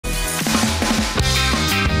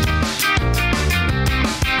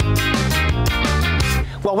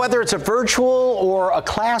Well, whether it's a virtual or a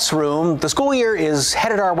classroom, the school year is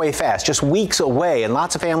headed our way fast, just weeks away. And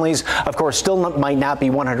lots of families, of course, still might not be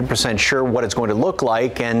 100% sure what it's going to look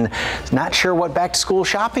like and not sure what back to school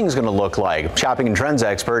shopping is going to look like. Shopping and trends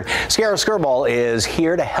expert Sierra Skirball is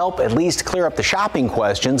here to help at least clear up the shopping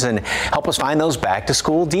questions and help us find those back to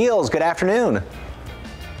school deals. Good afternoon.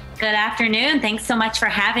 Good afternoon. Thanks so much for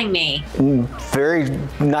having me. Very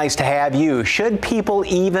nice to have you. Should people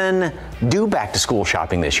even do back to school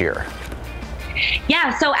shopping this year?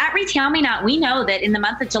 Yeah, so at Retail Me Not, we know that in the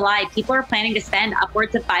month of July, people are planning to spend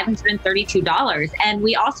upwards of $532. And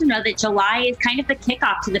we also know that July is kind of the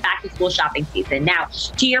kickoff to the back to school shopping season. Now,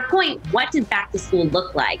 to your point, what does back to school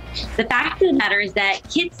look like? The fact of the matter is that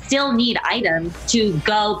kids still need items to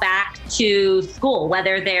go back to school,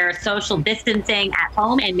 whether they're social distancing at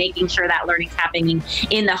home and making sure that learning's happening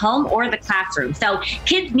in the home or the classroom. So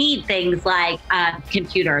kids need things like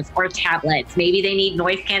computers or tablets. Maybe they need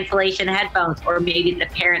noise cancellation headphones, or maybe the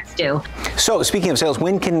parents do. So speaking of sales,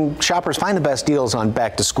 when can shoppers find the best deals on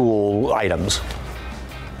back to school items?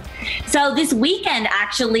 So this weekend,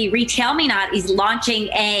 actually, Retail Me Not is launching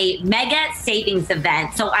a mega savings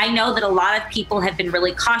event. So I know that a lot of people have been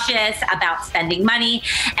really cautious about spending money.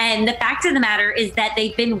 And the fact of the matter is that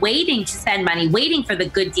they've been waiting to spend money, waiting for the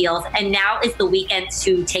good deals. And now is the weekend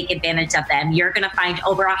to take advantage of them. You're going to find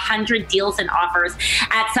over 100 deals and offers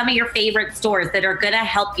at some of your favorite stores that are going to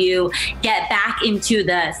help you get back into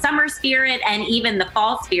the summer spirit and even the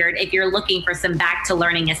fall spirit if you're looking for some back to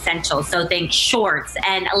learning essentials. So think shorts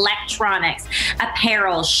and electronics,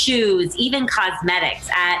 apparel, shoes, even cosmetics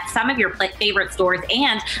at some of your favorite stores,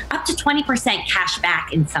 and up to 20% cash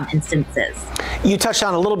back in some instances. You touched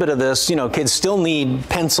on a little bit of this. You know, kids still need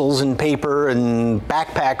pencils and paper and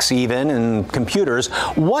backpacks even and computers.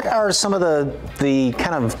 What are some of the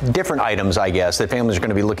kind of different items, I guess, that families are going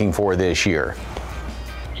to be looking for this year?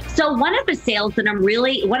 So one of the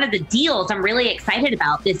deals I'm really excited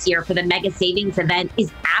about this year for the Mega Savings event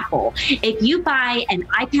is Apple. If you buy an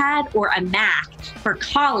iPad or a Mac for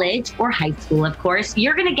college or high school, of course,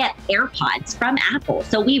 you're going to get AirPods from Apple.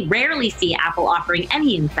 So we rarely see Apple offering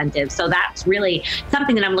any incentives. So that's really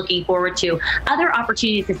something that I'm looking forward to. Other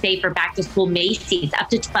opportunities to save for back to school, Macy's, up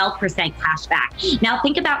to 12% cash back. Now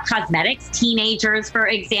think about cosmetics. Teenagers, for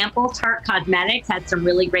example, Tarte Cosmetics has some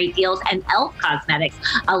really great deals, and e.l.f. Cosmetics,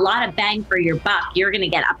 a lot of bang for your buck. You're going to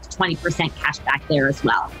get up to 20% cash back there as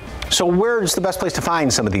well. So where's the best place to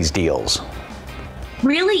find some of these deals?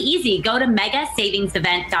 Really easy. Go to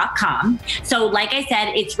megasavings.com. So like I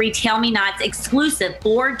said, it's Retail Me Not's exclusive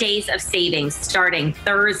 4 days of savings starting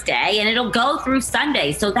Thursday, and it'll go through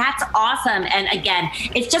Sunday. So that's awesome. And again,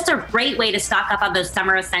 it's just a great way to stock up on those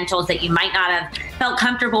summer essentials that you might not have felt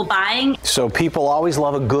comfortable buying. So people always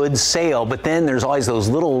love a good sale, but then there's always those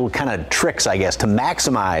little kind of tricks, I guess, to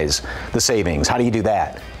maximize the savings. How do you do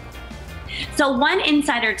that? So one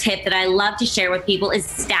insider tip that I love to share with people is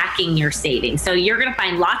stacking your savings. So you're going to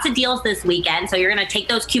find lots of deals this weekend. So you're going to take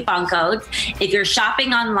those coupon codes. If you're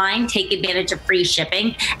shopping online, take advantage of free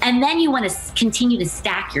shipping. And then you want to continue to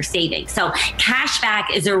stack your savings. So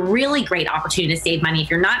cashback is a really great opportunity to save money. If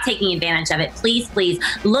you're not taking advantage of it, please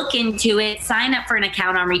look into it. Sign up for an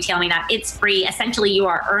account on Retail Me Not. It's free. Essentially, you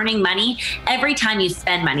are earning money every time you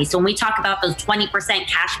spend money. So when we talk about those 20%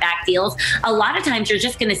 cashback deals, a lot of times you're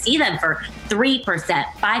just going to see them for 3%,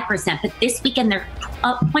 5%, but this weekend they're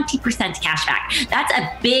 20% cash back. That's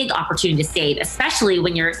a big opportunity to save, especially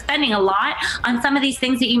when you're spending a lot on some of these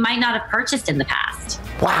things that you might not have purchased in the past.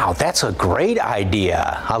 Wow, that's a great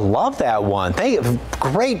idea. I love that one.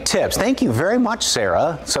 Great tips. Thank you very much,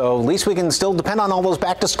 Sarah. So at least we can still depend on all those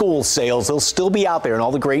back to school sales. They'll still be out there and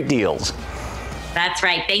all the great deals. That's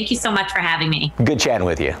right. Thank you so much for having me. Good chatting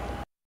with you.